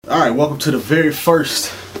Alright, welcome to the very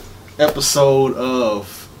first episode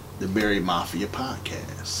of the Married Mafia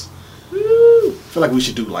podcast. Woo! I feel like we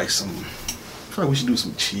should do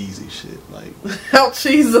some cheesy shit. Like, how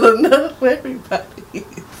cheesy enough for everybody.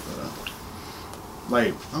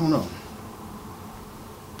 I don't know.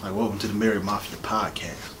 Like, welcome to the Married Mafia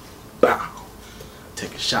podcast. Bow.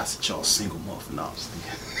 Taking shots at y'all single motherfuckers.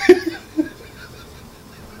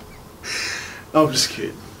 No, I'm just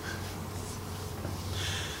kidding.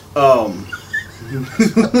 Let's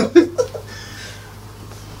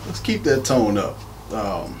keep that tone up.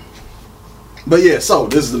 But yeah, so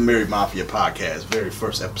this is the Married Mafia podcast, very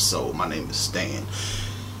first episode. My name is Stan.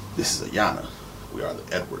 This is Ayana. We are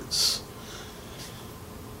the Edwards.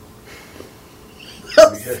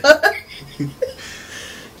 Go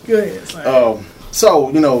ahead. Sorry. So,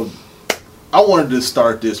 I wanted to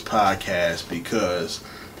start this podcast because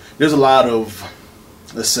there's a lot of,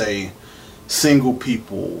 let's say, single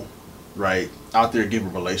people, right, out there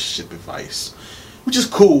giving relationship advice, which is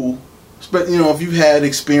cool. But, if you've had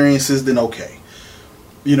experiences, then okay.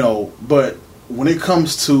 But when it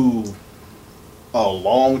comes to a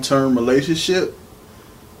long-term relationship,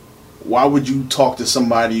 why would you talk to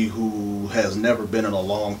somebody who has never been in a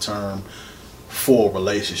long-term full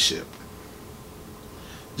relationship?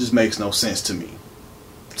 Just makes no sense to me.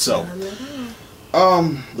 So,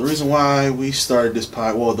 the reason why we started this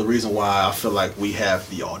the reason why I feel like we have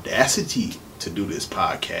the audacity to do this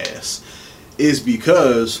podcast is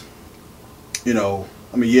because, we're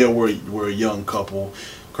a young couple.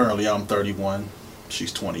 Currently, I'm 31.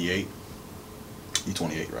 She's 28. You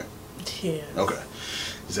 28, right? Yeah. Okay.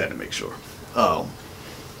 Just had to make sure.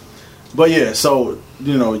 But yeah, so,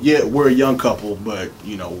 we're a young couple, but,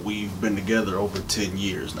 we've been together over 10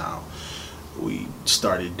 years now. We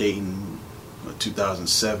started dating in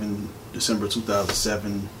 2007, December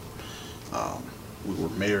 2007. We were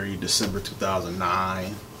married December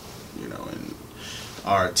 2009, and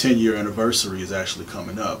our 10-year anniversary is actually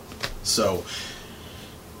coming up. So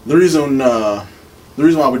the reason why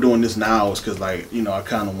we're doing this now is because, I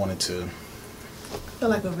kind of wanted to feel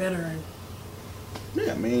like a veteran.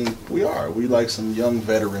 Yeah, we are. We like some young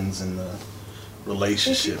veterans in the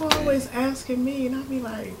relationship. And people always asking me, and I be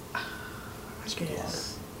like, I guess.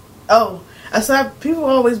 Oh, I said people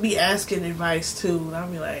always be asking advice too, and I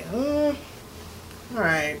be like, all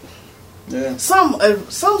right. Yeah. Some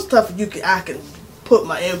stuff I can put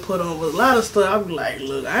my input on, but a lot of stuff I be like,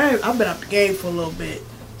 look, I've been out the game for a little bit,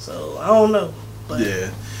 so I don't know. But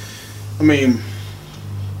yeah.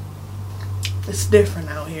 It's different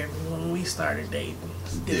out here. When we started dating,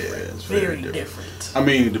 it's different. Yeah, it's very different.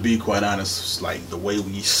 To be quite honest, the way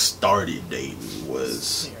we started dating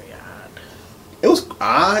was very odd. It was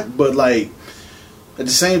odd, but at the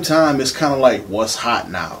same time, it's kind of like what's hot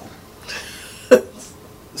now.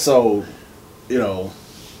 So, you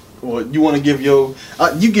want to give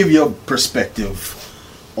your perspective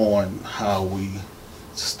on how we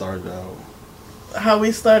started out. How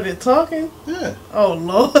we started talking? Yeah. Oh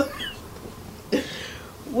Lord.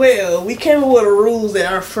 Well, we came up with the rules that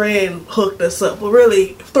our friend hooked us up, but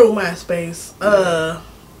really through MySpace.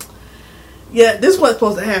 Yeah, this wasn't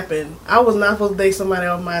supposed to happen. I was not supposed to date somebody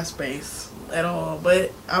on MySpace at all,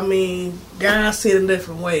 but guys see it a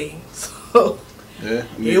different way. So yeah,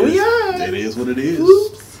 here we are. It is what it is.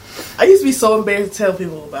 Oops. I used to be so embarrassed to tell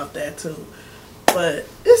people about that too. But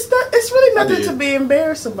it's really nothing to be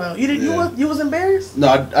embarrassed about. You was embarrassed? No,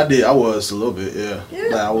 I did. I was a little bit, yeah.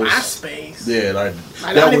 Yeah, MySpace. Yeah,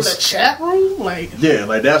 that was the chat room,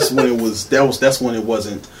 that's when it was. That's when it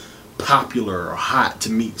wasn't popular or hot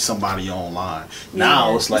to meet somebody online. Yeah.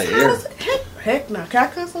 Now it's like, heck no. Can I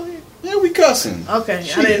cuss on here? Yeah, we cussing. Okay,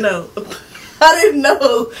 shit. I didn't know. I didn't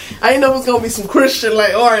know it was gonna be some Christian all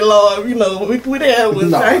right, Lord, we there with.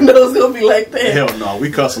 No. I didn't know it was gonna be like that. Hell no,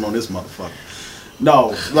 we cussing on this motherfucker.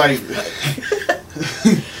 No,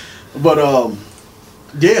 but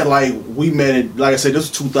we met it. Like I said, this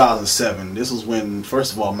was 2007. This was when,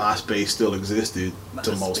 first of all, MySpace still existed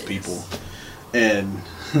to most people, and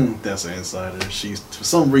that's an insider. For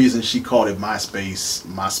some reason she called it MySpace,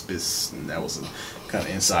 and that was a kind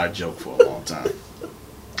of inside joke for a long time.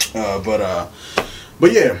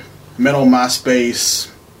 But yeah, met on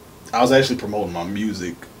MySpace. I was actually promoting my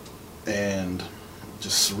music and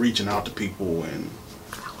just reaching out to people, and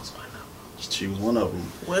she was one of them.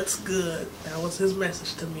 What's good? That was his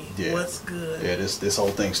message to me. Yeah. What's good? Yeah, this whole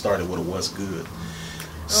thing started with a what's good.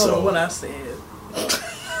 I don't know what I said.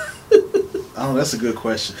 Oh, that's a good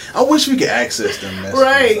question. I wish we could access them messages.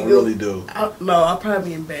 Right. I really do. I'll probably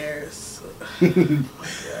be embarrassed. Oh my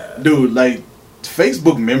God. Dude,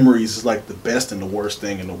 Facebook memories is like the best and the worst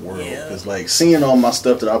thing in the world. Yeah. Because like seeing all my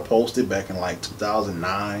stuff that I posted back in like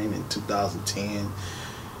 2009 and 2010.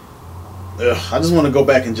 I just want to go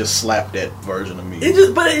back and just slap that version of me.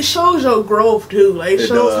 But it shows your growth too. Like it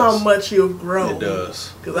shows does. how much you've grown. It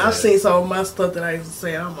does. Because I've seen some of my stuff that I used to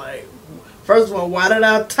say. I'm like, first of all, why did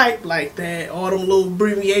I type like that? All them little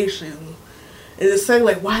abbreviations. And it's saying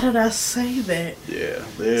like, why did I say that? Yeah.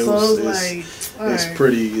 It's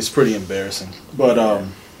pretty embarrassing. But yeah,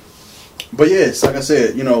 it's like I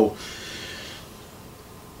said, you know,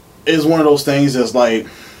 it's one of those things that's like,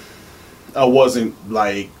 I wasn't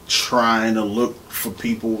like trying to look for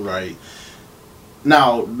people, right?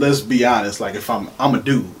 Now, let's be honest, like if I'm a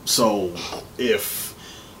dude, so if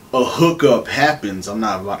a hookup happens, I'm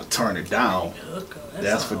not about to turn it down.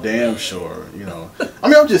 That's for damn sure, you know. I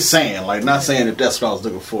mean, I'm just saying, like, not saying that that's what I was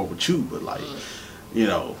looking for with you, but like, you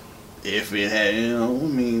know, if it had, you know, I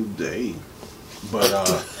mean, hey,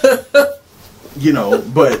 but you know,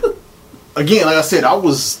 but again, like I said, I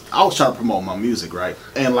was trying to promote my music, right?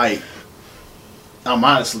 And like, I'm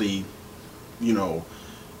honestly, you know,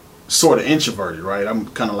 sort of introverted, right? I'm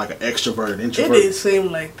kind of like an extroverted introvert. It didn't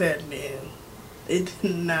seem like that, man. It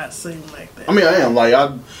did not seem like that. I mean, I am. Like,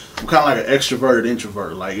 I'm kind of like an extroverted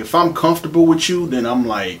introvert. Like, if I'm comfortable with you, then I'm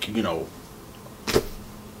like, you know,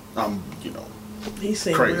 He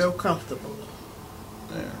seemed crazy. real comfortable.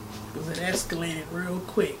 Yeah. Because it escalated real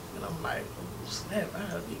quick. And I'm like, snap, I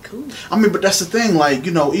gotta be cool. I mean, but that's the thing, like,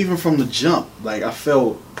 you know, even from the jump, like, I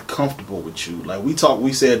felt comfortable with you. Like,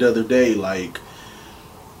 we said the other day, like,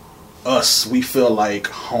 we feel like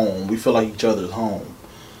home. We feel like each other's home.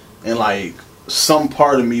 And, like, some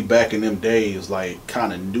part of me back in them days, like,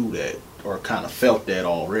 kind of knew that or kind of felt that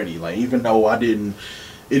already. Like, even though it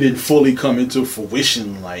didn't fully come into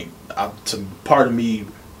fruition, like, part of me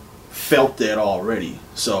felt that already.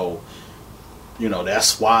 So, you know,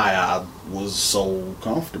 that's why I was so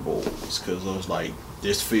comfortable. It's because it was like,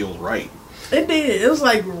 this feels right. It did. It was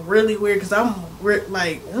like really weird because I'm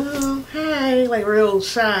like, hi, like real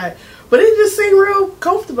shy. But it just seemed real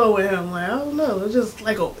comfortable with him. Like, I don't know. It was just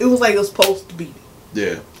like, it was like it was supposed to be.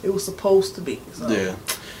 Yeah. It was supposed to be. So. Yeah.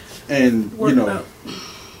 And, you know,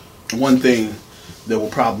 one thing that we'll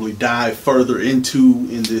probably dive further into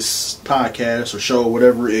in this podcast or show or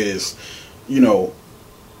whatever is, you know,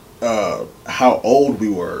 how old we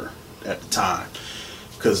were at the time.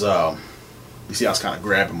 Because, you see, I was kind of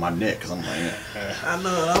grabbing my neck because I'm like, I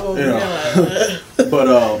know, I'm over there like,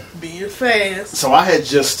 but, being fast. So I had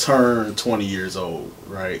just turned 20 years old,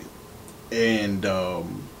 right? And,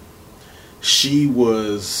 she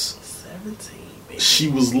was 17, baby. She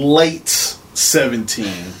was late 17.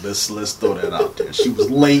 Let's throw that out there. She was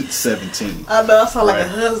late 17. I know, I sound like a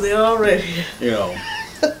husband already. You know,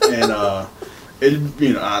 and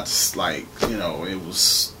I just like, you know, it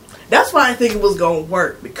was. That's why I think it was gonna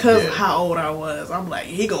work because of how old I was. I'm like,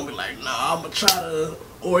 he gonna be like, nah, I'm gonna try to,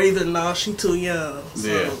 or either nah, she too young.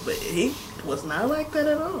 So, but he was not like that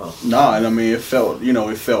at all. No, and I mean, it felt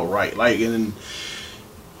right. Like, and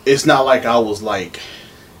it's not like I was like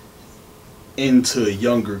into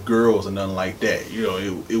younger girls or nothing like that. You know,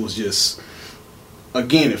 it was just,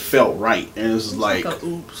 again, it felt right, and it was like a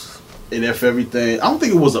oops. And if everything, I don't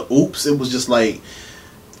think it was a oops. It was just like,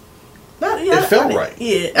 it felt right.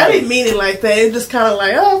 Yeah, I didn't mean it like that. It just kind of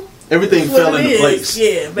like, oh, everything fell into place.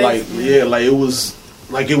 Yeah, basically. Like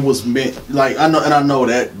it was meant. Like I know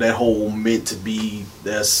that whole meant to be.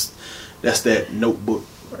 That's that Notebook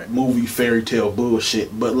movie fairy tale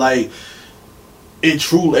bullshit. But like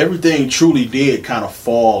everything truly did kind of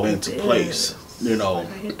fall into place. You know, like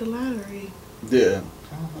I hit the lottery. Yeah,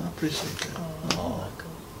 I appreciate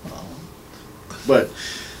that.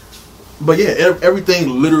 But yeah,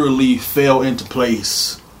 everything literally fell into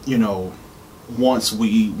place, you know, once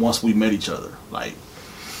we met each other. Like,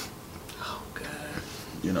 oh God,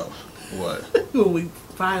 you know what? When we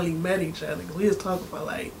finally met each other, because we was talking for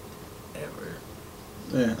like ever.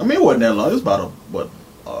 Yeah, I mean it wasn't that long. It was about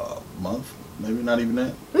a month, maybe not even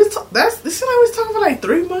that. This like we was talking for like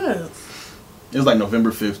 3 months. It was like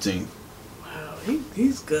November 15th.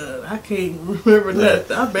 He's good. I can't remember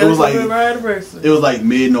nothing. I barely remember our anniversary. It was like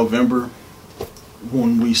mid-November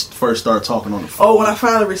when we first started talking on the phone. Oh, when I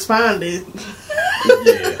finally responded.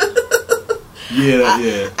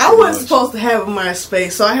 Yeah. I wasn't supposed to have a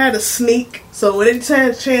MySpace, so I had to sneak. So any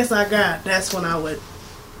chance I got, that's when I would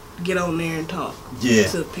get on there and talk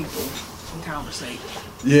to people and conversate.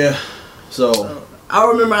 Yeah. So I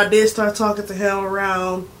remember I did start talking to him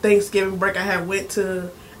around Thanksgiving break. I had went to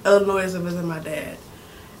Illinois to visit my dad.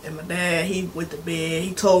 And my dad, he went to bed.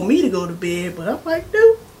 He told me to go to bed, but I'm like,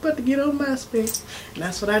 dude, about to get on MySpace. And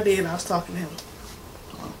that's what I did. I was talking to him.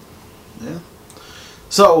 Yeah.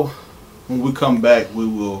 So when we come back, we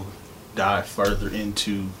will dive further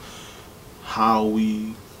into how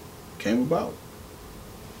we came about.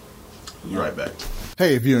 Be right back.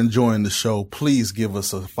 Hey, if you're enjoying the show, please give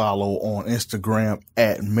us a follow on Instagram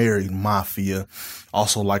at Married Mafia.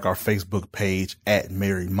 Also like our Facebook page at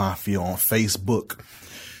Married Mafia on Facebook.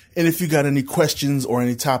 And if you got any questions or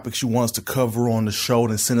any topics you want us to cover on the show,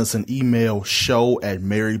 then send us an email,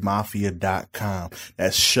 show@marriedmafia.com.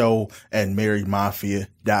 That's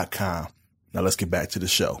show@marriedmafia.com. Now let's get back to the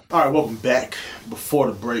show. All right, welcome back. Before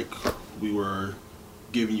the break, we were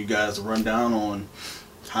giving you guys a rundown on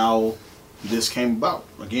how this came about.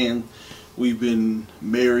 Again, we've been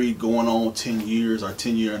married going on 10 years. Our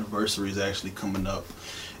 10-year anniversary is actually coming up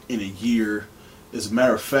in a year. As a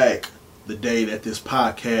matter of fact, the day that this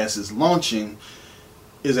podcast is launching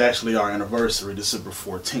is actually our anniversary, December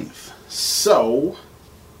 14th. So,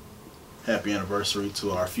 happy anniversary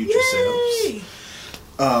to our future Yay!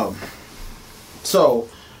 selves.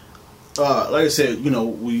 Like I said,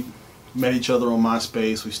 we met each other on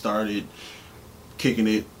MySpace. We started kicking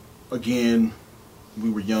it. Again, we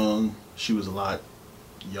were young. She was a lot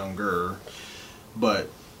younger. But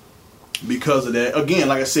because of that, again,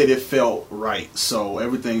 like I said, it felt right. So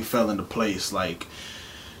everything fell into place. Like,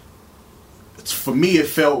 for me, it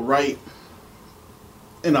felt right.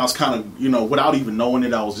 And I was kind of, without even knowing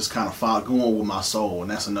it, I was just kind of going with my soul.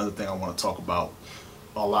 And that's another thing I want to talk about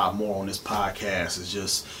a lot more on this podcast is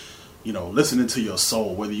just, listening to your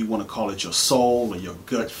soul, whether you want to call it your soul or your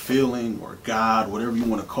gut feeling or God, whatever you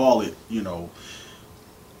want to call it,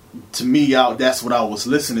 to me, that's what I was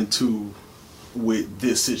listening to with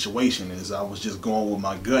this situation is I was just going with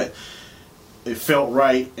my gut. It felt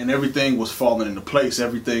right and everything was falling into place.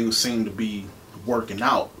 Everything seemed to be working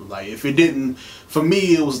out. Like if it didn't, for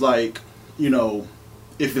me, it was like, if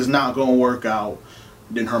it's not going to work out,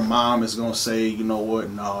 then her mom is going to say, you know what,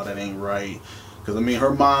 no, that ain't right. Because,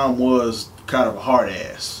 her mom was kind of a hard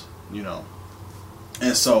ass,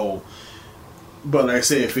 And so, but like I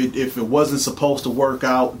said, if it wasn't supposed to work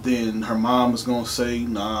out, then her mom was going to say,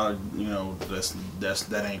 nah,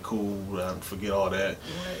 that ain't cool. Forget all that.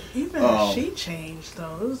 Right. Even she changed,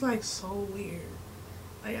 though. It was, like, so weird.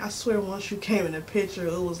 Like, I swear once you came in the picture,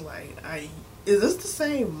 it was like, is this the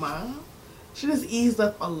same mom? She just eased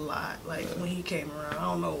up a lot, like, when he came around. I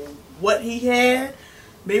don't know what he had.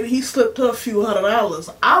 Maybe he slipped her a few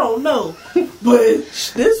 $100. I don't know. But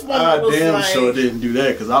this one was damn like... sure didn't do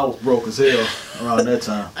that because I was broke as hell around that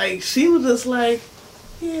time. Like, she was just like,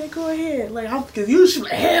 yeah, go ahead. Like, because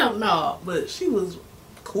usually like, hell no. But she was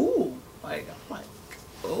cool. Like, I'm like,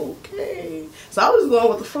 okay. So I was going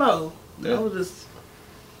with the flow. Yeah. I was just...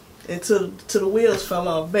 Until the wheels fell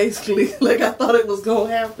off, basically. Like, I thought it was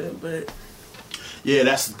going to happen, but... Yeah,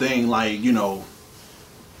 that's the thing. Like,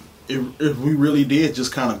 if we really did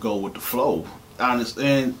just kind of go with the flow, honest.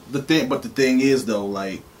 And the thing is though,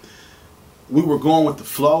 like we were going with the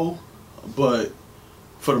flow, but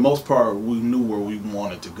for the most part, we knew where we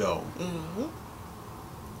wanted to go. Mm-hmm.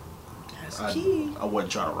 That's key. I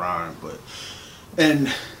wasn't trying to rhyme, and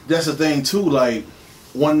that's the thing too. Like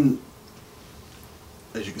as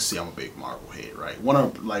you can see, I'm a big Marvel head, right? One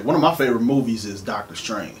of my favorite movies is Doctor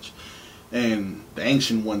Strange. And the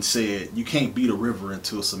ancient one said, you can't beat a river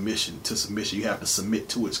into submission. You have to submit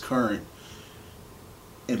to its current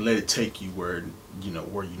and let it take you where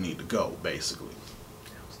you need to go, basically.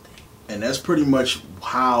 And that's pretty much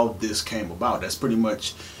how this came about. That's pretty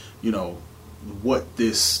much, how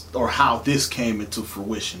this came into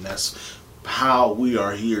fruition. That's how we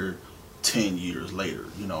are here 10 years later,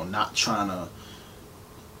 not trying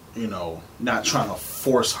to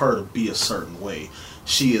force her to be a certain way.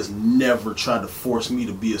 She has never tried to force me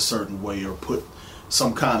to be a certain way or put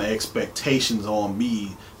some kind of expectations on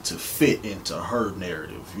me to fit into her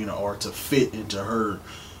narrative, or to fit into her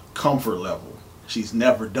comfort level. She's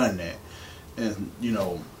never done that. And,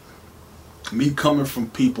 me coming from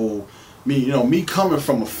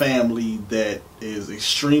a family that is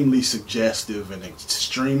extremely suggestive and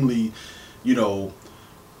extremely,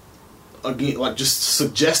 again, like just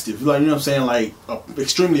suggestive, like, what I'm saying, like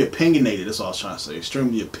extremely opinionated. That's all I was trying to say.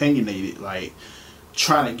 Extremely opinionated, like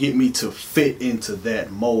trying to get me to fit into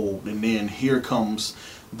that mold. And then here comes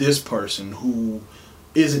this person who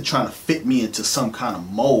isn't trying to fit me into some kind of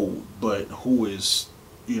mold, but who is,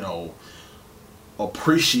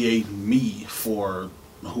 appreciating me for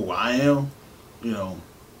who I am.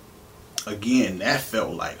 Again, that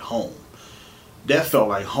felt like home. That felt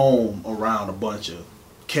like home around a bunch of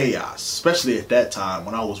chaos, especially at that time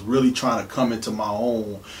when I was really trying to come into my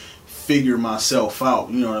own, figure myself out.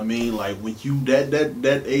 You know what I mean? Like when you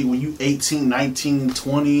that age, when you 18, 19,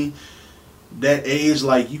 20, that age,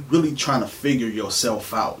 like, you really trying to figure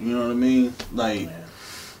yourself out. You know what I mean? Like,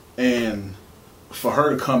 and for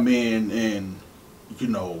her to come in and, you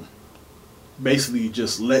know, basically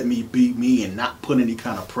just let me be me and not put any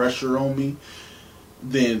kind of pressure on me,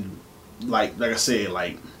 then, like I said,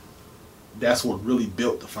 like, that's what really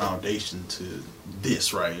built the foundation to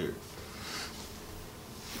this right here.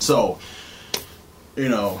 So, you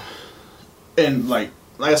know, and like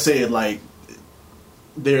I said, like,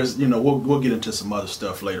 there's, you know, we'll get into some other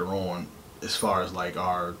stuff later on as far as like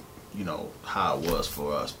our, you know, how it was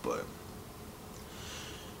for us, but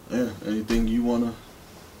yeah, anything you want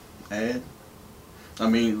to add? I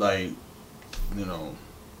mean, like, you know,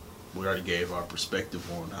 we already gave our perspective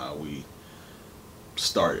on how we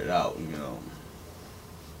started out, you know.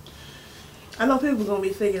 I know people gonna be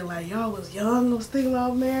thinking like, y'all was young, was thinking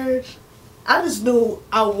about marriage. I just knew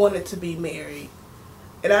I wanted to be married,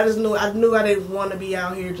 and I knew I didn't want to be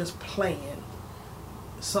out here just playing.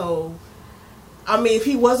 So, I mean, if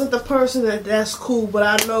he wasn't the person, that's cool. But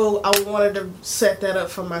I know I wanted to set that up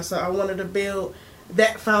for myself. I wanted to build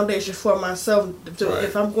that foundation for myself. Right.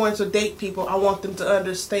 If I'm going to date people, I want them to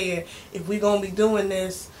understand, if we're gonna be doing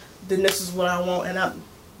this, then this is what I want, and I'm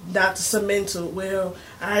not to submit to, well,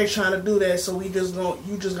 I ain't trying to do that, so you just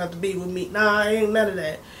got to be with me. Nah, I ain't none of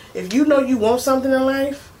that. If you know you want something in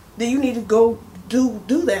life, then you need to go do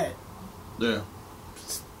that. Yeah.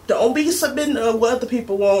 Don't be submitting to what other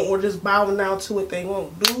people want or just bowing down to what they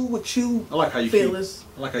want. Do what you I like how you feel I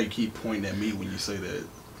like how you keep pointing at me when you say that.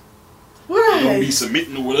 Right. Don't be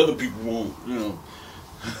submitting to what other people want, you know.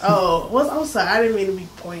 Oh, well, I'm sorry. I didn't mean to be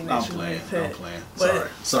pointing at you. I'm playing. But,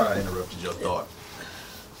 Sorry I interrupted your thought.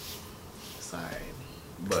 Sorry.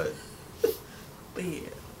 But yeah,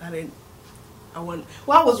 I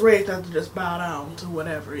was raised not to just bow down to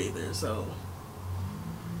whatever either, so.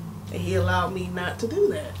 And he allowed me not to do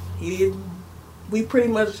that. We pretty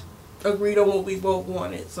much agreed on what we both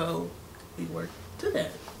wanted, so we worked to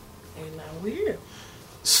that. And now we're here.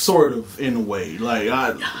 Sort of, in a way. Like,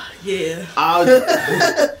 yeah.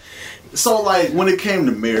 So, like, when it came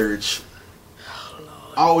to marriage,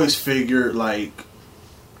 I always figured, like,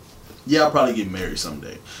 yeah, I'll probably get married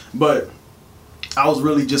someday. But I was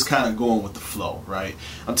really just kind of going with the flow, right?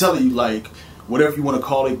 I'm telling you, like, whatever you want to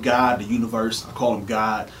call it, God, the universe, I call him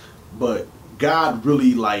God. But God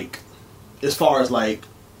really, like, as far as, like,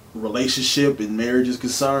 relationship and marriage is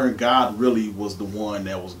concerned, God really was the one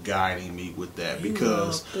that was guiding me with that,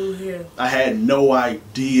 because I had no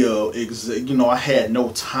idea, I had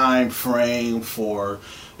no time frame for,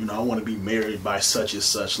 I want to be married by such and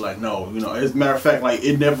such. Like, no, as a matter of fact, like,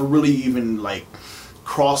 it never really even, like,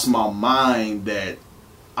 crossed my mind that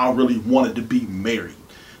I really wanted to be married.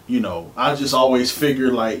 I just always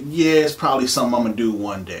figured, like, yeah, it's probably something I'm going to do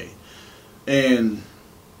one day. And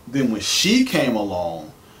then when she came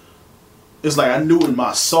along, it's like I knew in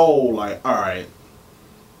my soul, like, all right,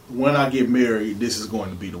 when I get married, this is going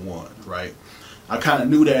to be the one, right? I kind of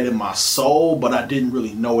knew that in my soul, but I didn't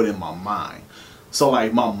really know it in my mind. So,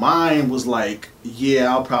 like, my mind was like, yeah,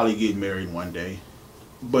 I'll probably get married one day.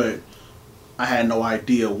 But I had no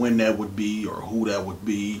idea when that would be or who that would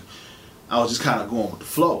be. I was just kind of going with the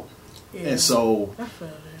flow. Yeah, and so,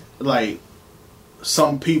 like,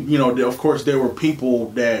 some people, of course, there were people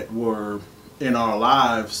that were in our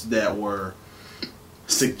lives that were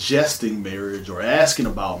suggesting marriage or asking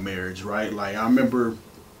about marriage, right? Like, I remember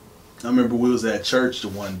we was at church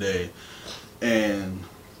one day, and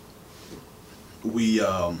we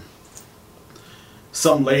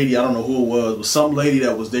some lady, I don't know who it was, but some lady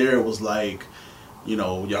that was there was like,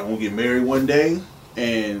 y'all gonna get married one day?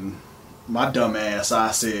 And my dumb ass,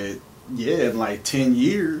 I said, yeah, in like 10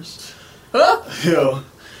 years.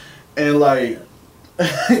 And like,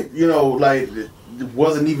 like, it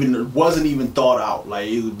wasn't even thought out. Like,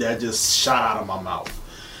 that just shot out of my mouth.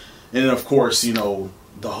 And then, of course,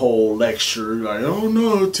 the whole lecture, like, oh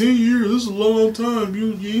no, 10 years, this is a long time.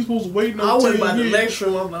 You ain't supposed to wait no 10 years. I went by the lecture,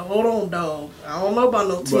 and I was like, hold on, dog. I don't know about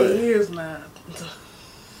no 10 years now.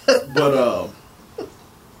 But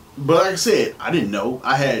like I said, I didn't know.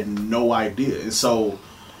 I had no idea. And so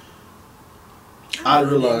I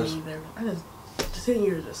realized 10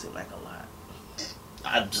 years just seemed like a lot.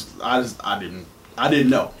 I didn't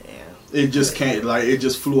know. Yeah. It just can't, like, it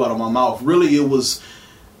just flew out of my mouth. Really, it was,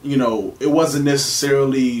 it wasn't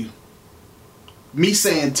necessarily, me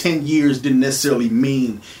saying 10 years didn't necessarily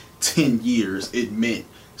mean 10 years. It meant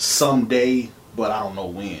someday, but I don't know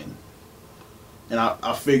when. And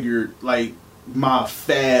I figured, like, my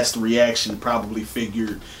fast reaction probably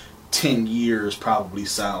figured 10 years probably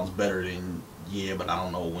sounds better than, yeah, but I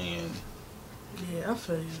don't know when. Yeah, I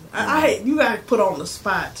feel you. I hate you got put on the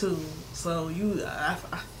spot too. So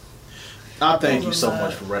I thank you so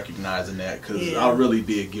much for recognizing that, because I really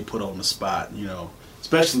did get put on the spot.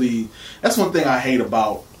 Especially that's one thing I hate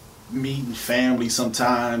about meeting family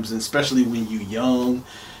sometimes, and especially when you young,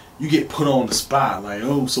 you get put on the spot. Like,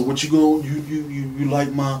 oh, so what you going? You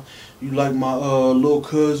like my little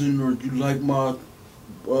cousin, or you like my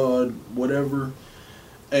whatever,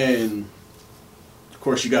 and of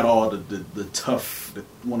course you got all the tough, that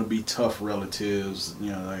want to be tough relatives.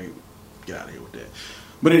 Like, get out of here with that.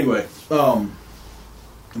 But anyway,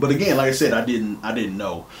 but again, like I said, I didn't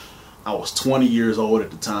know. I was 20 years old at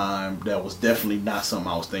the time. That was definitely not something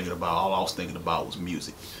I was thinking about. All I was thinking about was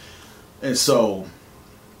music. And so,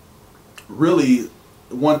 really,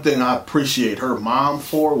 one thing I appreciate her mom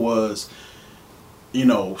for was,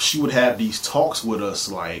 she would have these talks with us,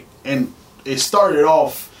 like, and it started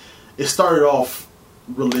off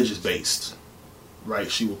religious based,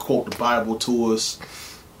 right? She would quote the Bible to us,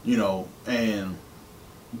 and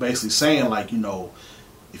basically saying, like,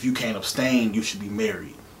 if you can't abstain, you should be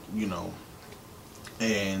married,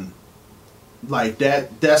 and like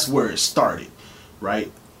that's where it started,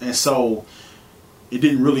 right? And so it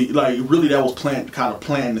didn't really, that was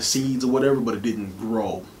planting the seeds or whatever, but it didn't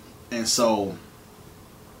grow. And so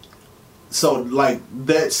like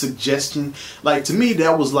that suggestion, like, to me,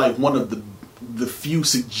 that was like one of the few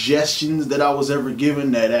suggestions that I was ever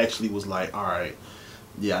given that actually was like, all right,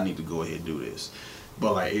 yeah, I need to go ahead and do this.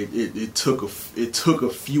 But like it took a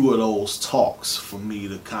few of those talks for me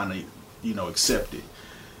to kind of accept it,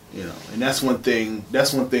 and that's one thing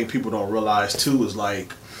people don't realize too, is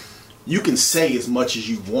like, you can say as much as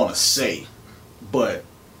you want to say, but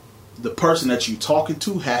the person that you're talking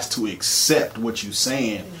to has to accept what you're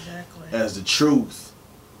saying as the truth,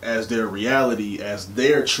 as their reality, as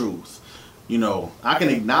their truth. I can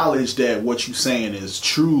acknowledge that what you're saying is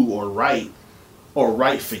true or right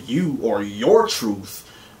for you or your truth,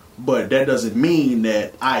 but that doesn't mean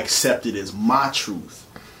that I accept it as my truth.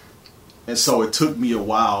 And so it took me a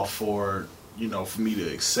while for me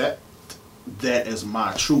to accept that as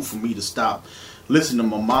my truth, for me to stop listening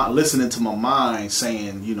to my mind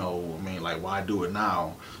saying, like, why do it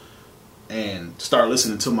now? And start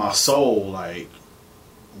listening to my soul, like,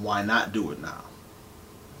 why not do it now?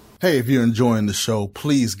 Hey, if you're enjoying the show,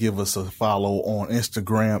 please give us a follow on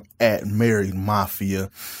Instagram at Married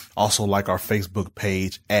Mafia. Also like our Facebook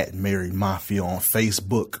page at Married Mafia on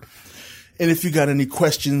Facebook. And if you got any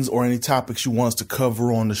questions or any topics you want us to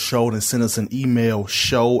cover on the show, then send us an email,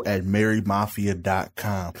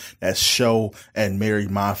 show@marriedmafia.com. That's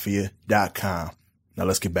show@marriedmafia.com. Now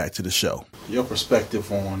let's get back to the show. Your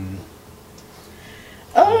perspective on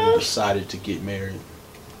when you decided to get married.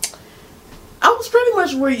 I was pretty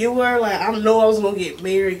much where you were. Like, I know I was going to get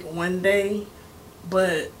married one day,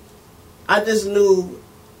 but I just knew,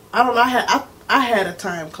 I don't know, I had a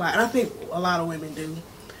time clock, and I think a lot of women do.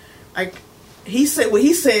 Like, he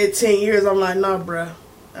said 10 years, I'm like, nah, bruh,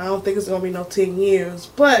 I don't think it's going to be no 10 years,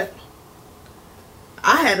 but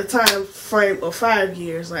I had a time frame of 5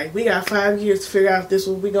 years. Like, we got 5 years to figure out if this is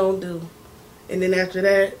what we going to do, and then after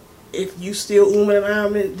that, if you still ooming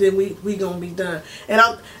and ahhing, then we gonna be done. And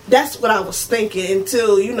that's what I was thinking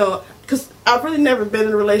until, because I've really never been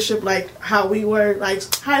in a relationship like how we were, like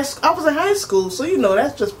high school. I was in high school, so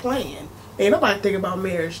that's just playing. Ain't nobody think about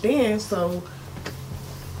marriage then. So,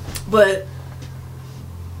 but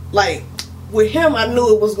like with him, I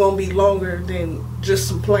knew it was gonna be longer than just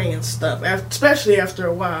some playing stuff. Especially after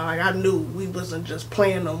a while, like, I knew we wasn't just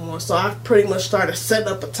playing no more. So I pretty much started setting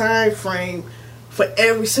up a time frame for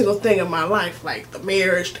every single thing in my life, like the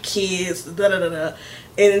marriage, the kids, the da-da-da-da.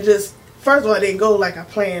 And it just, first of all, it didn't go like I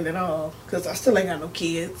planned at all, because I still ain't got no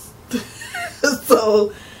kids.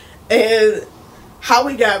 So, and how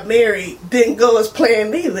we got married didn't go as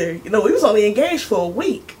planned either. We was only engaged for a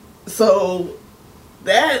week. So,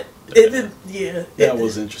 that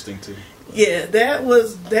was interesting too. Yeah, that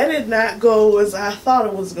did not go as I thought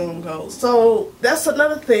it was going to go. So, that's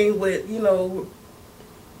another thing with,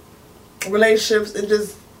 relationships and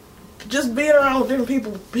just being around different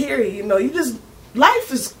people, period.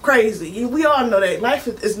 Life is crazy. We all know that life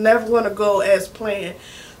is never going to go as planned.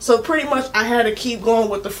 So pretty much I had to keep going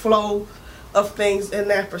with the flow of things in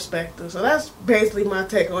that perspective. So that's basically my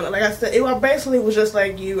take on it. Like I said, it basically was just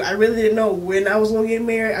like you. I really didn't know when I was going to get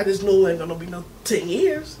married. I just knew it wasn't going to be no 10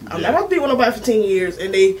 years. Yeah. I'm not going to be with nobody for 10 years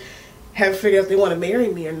and they haven't figured out if they want to marry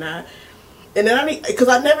me or not. And then because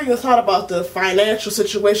I never even thought about the financial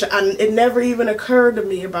situation. It never even occurred to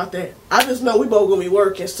me about that. I just know we both gonna be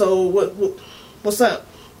working. So what's up?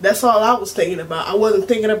 That's all I was thinking about. I wasn't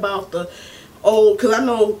thinking about the oh, because I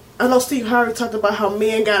know Steve Harvey talked about how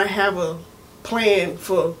men gotta have a plan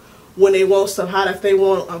for when they want stuff, how if they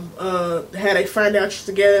want, how they find out you're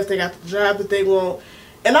together, if they got the job that they want.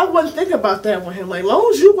 And I wasn't thinking about that with him. Like, long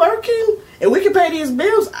as you working and we can pay these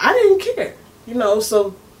bills, I didn't care, you know.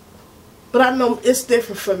 So, but I know it's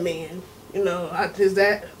different for men, you know. Is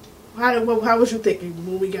that how was you thinking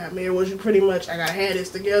when we got married? Was you pretty much I gotta have this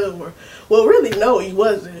together? Or, well, really, no, he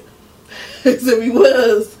wasn't. Because if he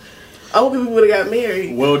was, I hope we would have got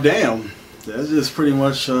married. Well, damn, that's just pretty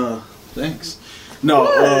much. Thanks. No,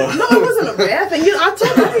 no, it wasn't a bad thing. You know, I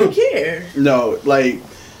told you I didn't care. No, like,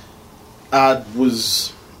 I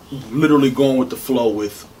was literally going with the flow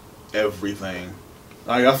with everything.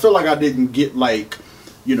 Like, I feel like I didn't get, like,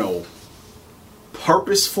 you know,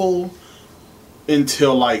 purposeful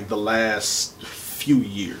until, like, the last few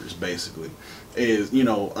years, basically. Is, you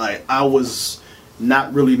know, I was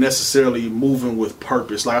not really necessarily moving with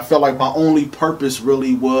purpose. Like, I felt like my only purpose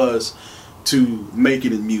really was to make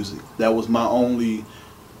it in music. That was my only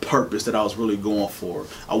purpose that I was really going for.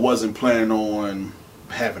 I wasn't planning on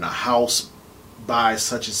having a house by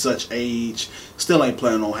such and such age. Still ain't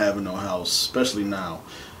planning on having no house, especially now.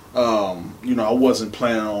 You know, I wasn't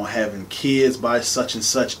planning on having kids by such and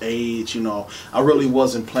such age. You know, I really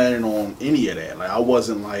wasn't planning on any of that. Like, I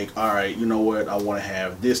wasn't like, all right, you know what, I want to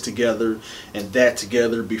have this together and that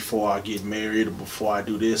together before I get married or before I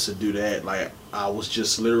do this or do that. Like, I was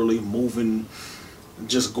just literally moving,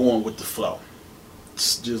 just going with the flow.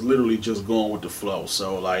 Just literally just going with the flow.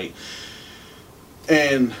 So, like,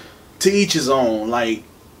 and to each his own. Like,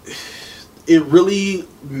 it really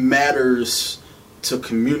matters to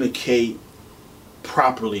communicate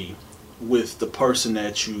properly with the person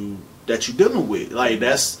that you're dealing with. Like,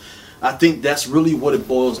 I think that's really what it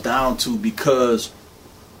boils down to, because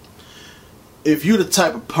if you're the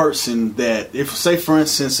type of person that, if, say for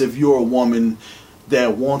instance, if you're a woman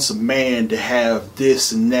that wants a man to have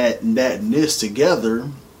this and that and that and this together,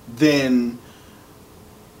 then,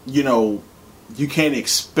 you know, you can't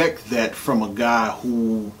expect that from a guy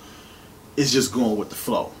who is just going with the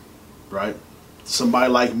flow, right?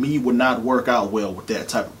 Somebody like me would not work out well with that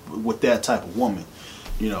type of woman,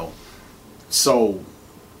 you know. So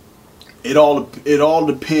it all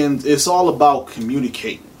depends. It's all about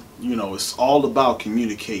communicating. You know, it's all about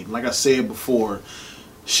communicating. Like I said before,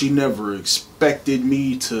 she never expected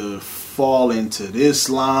me to fall into this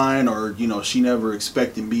line, or, you know, she never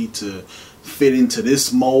expected me to fit into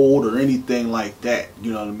this mold or anything like that.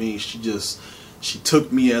 You know what I mean? She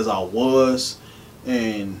took me as I was,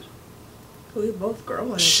 and we both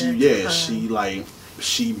growing. She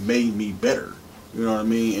made me better. You know what I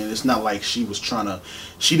mean? And it's not like she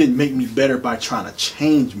didn't make me better by trying to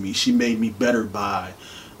change me. She made me better by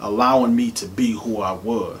allowing me to be who I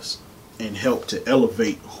was and help to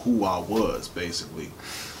elevate who I was, basically.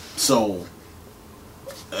 So,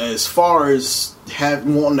 as far as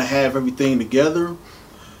wanting to have everything together,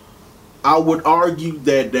 I would argue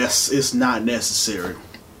that it's not necessary.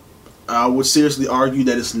 I would seriously argue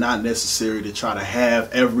that it's not necessary to try to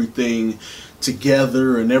have everything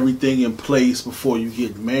together and everything in place before you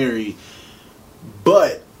get married.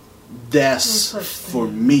 But that's for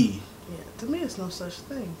me. Yeah, to me it's no such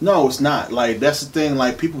thing. No, it's not. Like, that's the thing.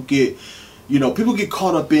 Like, people get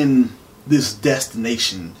caught up in this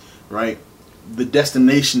destination, right? The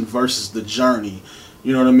destination versus the journey.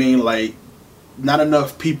 You know what I mean? Like, not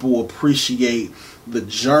enough people appreciate the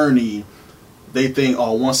journey. They think,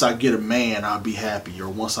 oh, once I get a man, I'll be happy. Or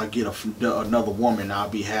once I get another woman, I'll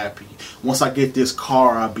be happy. Once I get this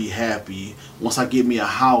car, I'll be happy. Once I get me a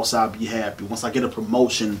house, I'll be happy. Once I get a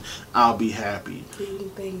promotion, I'll be happy.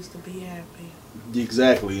 Doing things to be happy.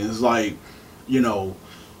 Exactly. It's like, you know,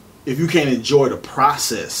 if you can't enjoy the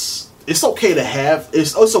process, it's okay to have,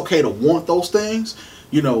 it's okay to want those things.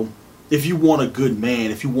 You know, if you want a good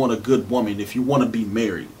man, if you want a good woman, if you want to be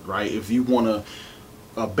married, right? If you want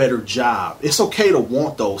a better job, it's okay to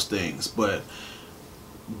want those things, but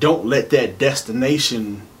don't let that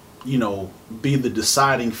destination, you know, be the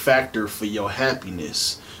deciding factor for your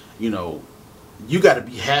happiness. You know, you got to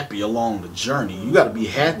be happy along the journey. You got to be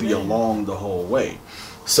happy along the whole way.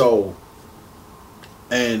 So,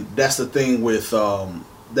 and that's the thing with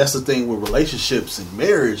relationships and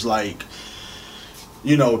marriage. Like,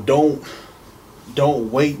 you know, don't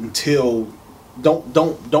wait until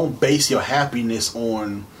don't base your happiness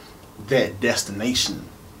on that destination.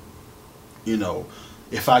 You know,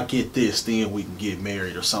 if I get this, then we can get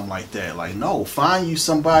married or something like that. Like, no, find you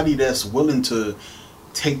somebody that's willing to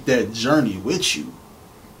take that journey with you.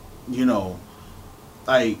 You know,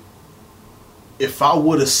 like, if I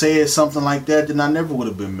would have said something like that, then I never would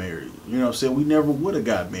have been married. You know what I'm saying? We never would have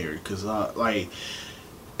got married. Because,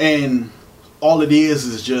 and all it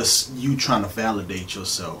is just you trying to validate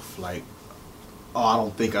yourself. Like, oh, I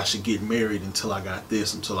don't think I should get married until I got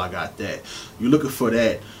this, until I got that. You're looking for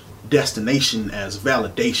that destination as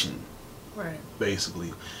validation. Right.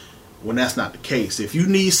 Basically. When that's not the case. If you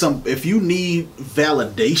need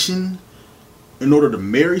validation in order to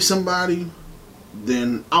marry somebody,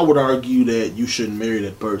 then I would argue that you shouldn't marry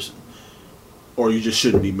that person. Or you just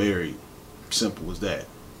shouldn't be married. Simple as that.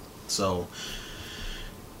 So,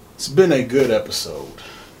 it's been a good episode.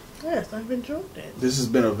 Yes, I've enjoyed it. This has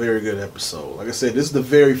been a very good episode. Like I said, this is the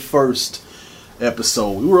very first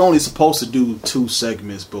episode. We were only supposed to do 2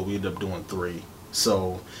 segments, but we ended up doing 3.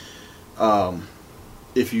 So,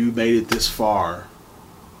 if you made it this far,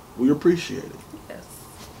 we appreciate it. Yes.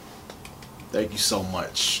 Thank you so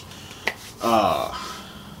much.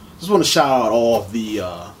 Just want to shout out all the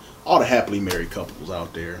happily married couples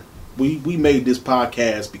out there. We made this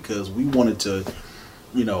podcast because we wanted to,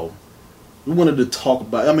 we wanted to talk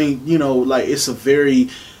about. I mean, like it's a very,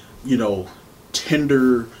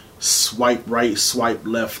 tender swipe right, swipe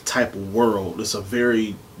left type of world. It's a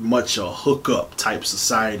very much a hookup type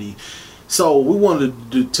society. So we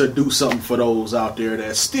wanted to do something for those out there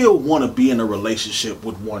that still want to be in a relationship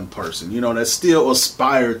with one person, that still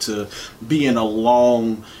aspire to be in a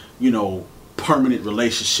long, permanent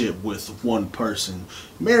relationship with one person.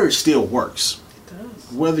 Marriage still works. It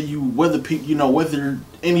does. Whether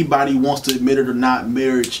anybody wants to admit it or not,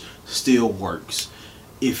 marriage still works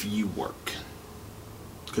if you work.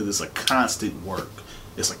 Because it's a constant work.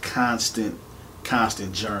 It's a constant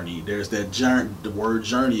journey. There's that journey, the word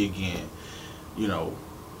journey again.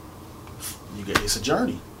 It's a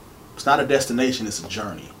journey. It's not a destination, it's a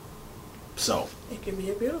journey. So it can be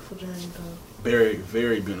a beautiful journey though. Very,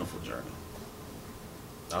 very beautiful journey.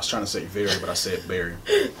 I was trying to say very, but I said very.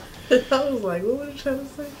 I was like, what were you trying to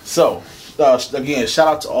say? So, again, shout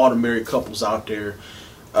out to all the married couples out there.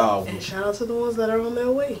 And shout out to the ones that are on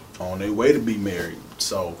their way. On their way to be married.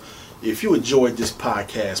 So, if you enjoyed this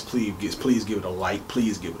podcast, please give it a like.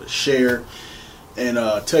 Please give it a share. And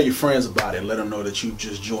tell your friends about it. Let them know that you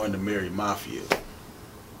just joined the Married Mafia.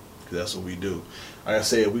 That's what we do. Like I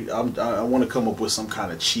said, I want to come up with some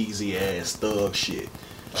kind of cheesy ass thug shit,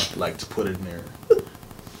 like to put in there.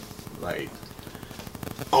 Like,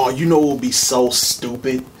 what would be so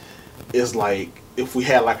stupid is like if we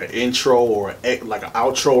had like an intro or like an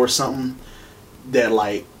outro or something that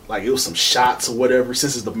like it was some shots or whatever.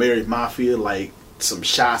 Since it's the Married Mafia, like some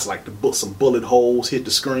shots like some bullet holes hit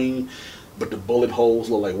the screen. But the bullet holes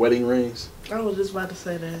look like wedding rings. I was just about to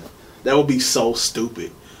say that. That would be so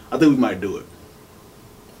stupid. I think we might do it.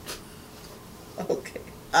 Okay.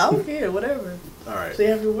 I don't care. Whatever. All right. See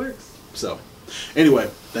if it works. So, anyway,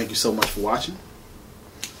 thank you so much for watching.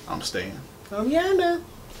 I'm Stan. I'm Yana.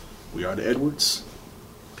 We are the Edwards.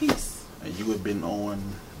 Peace. And you have been on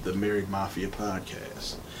the Married Mafia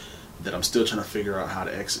podcast that I'm still trying to figure out how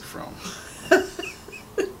to exit from.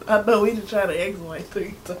 I know we did try to exit like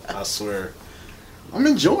 3 times. I swear. I'm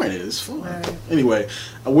enjoying it. It's fun. Right. Anyway,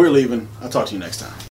 we're leaving. I'll talk to you next time.